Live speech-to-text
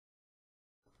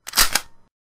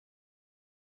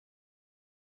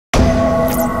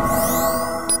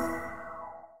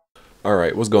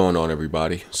Alright, what's going on,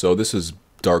 everybody? So this is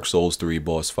Dark Souls 3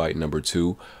 boss fight number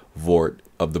 2, Vordt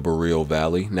of the Boreal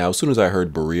Valley. Now, as soon as I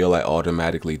heard Boreal, I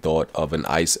automatically thought of an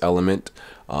ice element,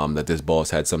 that this boss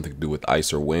had something to do with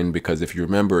ice or wind, because if you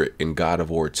remember in God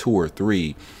of War 2 or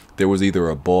 3, there was either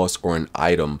a boss or an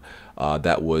item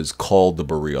that was called the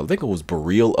Boreal. I think it was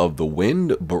Boreal of the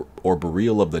Wind or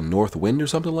Boreal of the North Wind or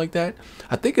something like that.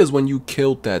 I think it was when you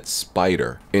killed that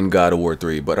spider in God of War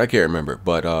 3, but I can't remember.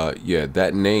 But yeah,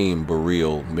 that name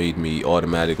Boreal made me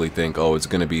automatically think, oh, it's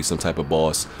going to be some type of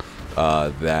boss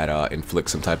that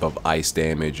inflicts some type of ice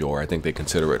damage, or I think they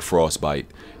consider it frostbite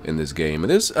in this game.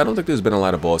 And I don't think there's been a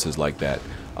lot of bosses like that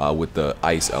with the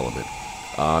ice element.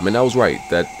 And I was right.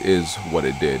 That is what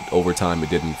it did. Over time, it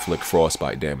did inflict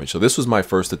frostbite damage. So this was my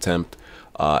first attempt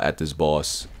at this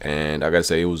boss, and I gotta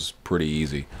say, it was pretty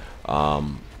easy.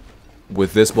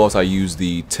 With this boss, I used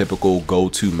the typical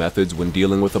go-to methods when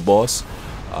dealing with a boss.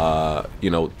 You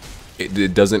know,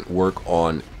 it doesn't work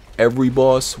on every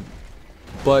boss,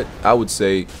 but I would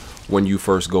say when you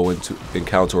first go into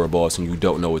encounter a boss and you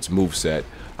don't know its moveset,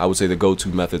 I would say the go-to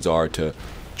methods are to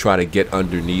try to get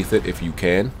underneath it if you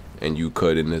can. And you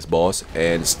could in this boss,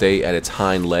 and stay at its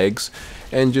hind legs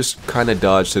and just kind of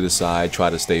dodge to the side,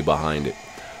 try to stay behind it,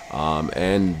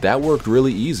 and that worked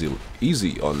really easy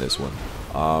on this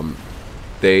one.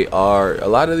 They are a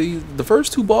lot of the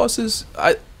first two bosses.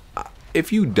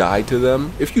 If you die to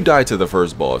them, if you die to the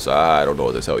first boss, I don't know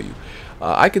what to tell you.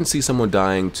 I can see someone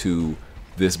dying to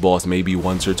this boss maybe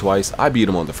once or twice. I beat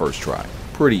him on the first try,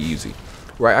 pretty easy.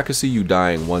 Right, I could see you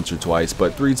dying once or twice,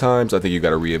 but 3 times, I think you got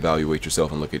to reevaluate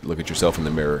yourself and look at yourself in the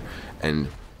mirror and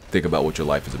think about what your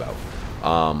life is about.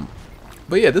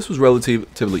 But yeah, this was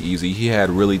relatively easy. He had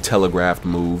really telegraphed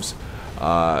moves.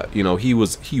 You know, he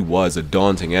was a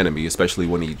daunting enemy, especially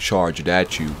when he charged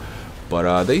at you.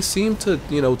 But they seem to,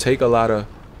 you know, take a lot of.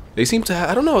 They seem to.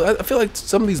 I don't know. I feel like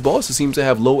some of these bosses seem to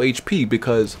have low HP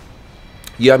because.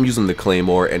 Yeah, I'm using the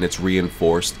Claymore and it's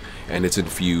reinforced and it's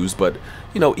infused, but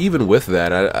you know, even with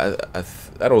that,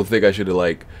 I don't think I should have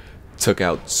like took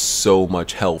out so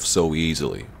much health so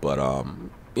easily. But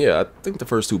yeah, I think the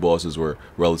first 2 bosses were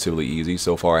relatively easy.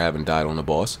 So far, I haven't died on a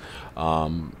boss.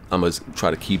 I'm gonna try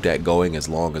to keep that going as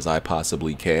long as I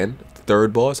possibly can. The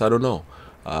 3rd boss, I don't know.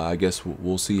 I guess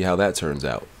we'll see how that turns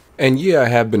out. And yeah, I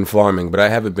have been farming, but I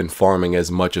haven't been farming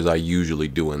as much as I usually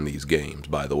do in these games,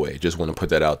 by the way. Just want to put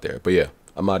that out there. But yeah,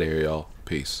 I'm out of here, y'all.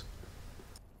 Peace.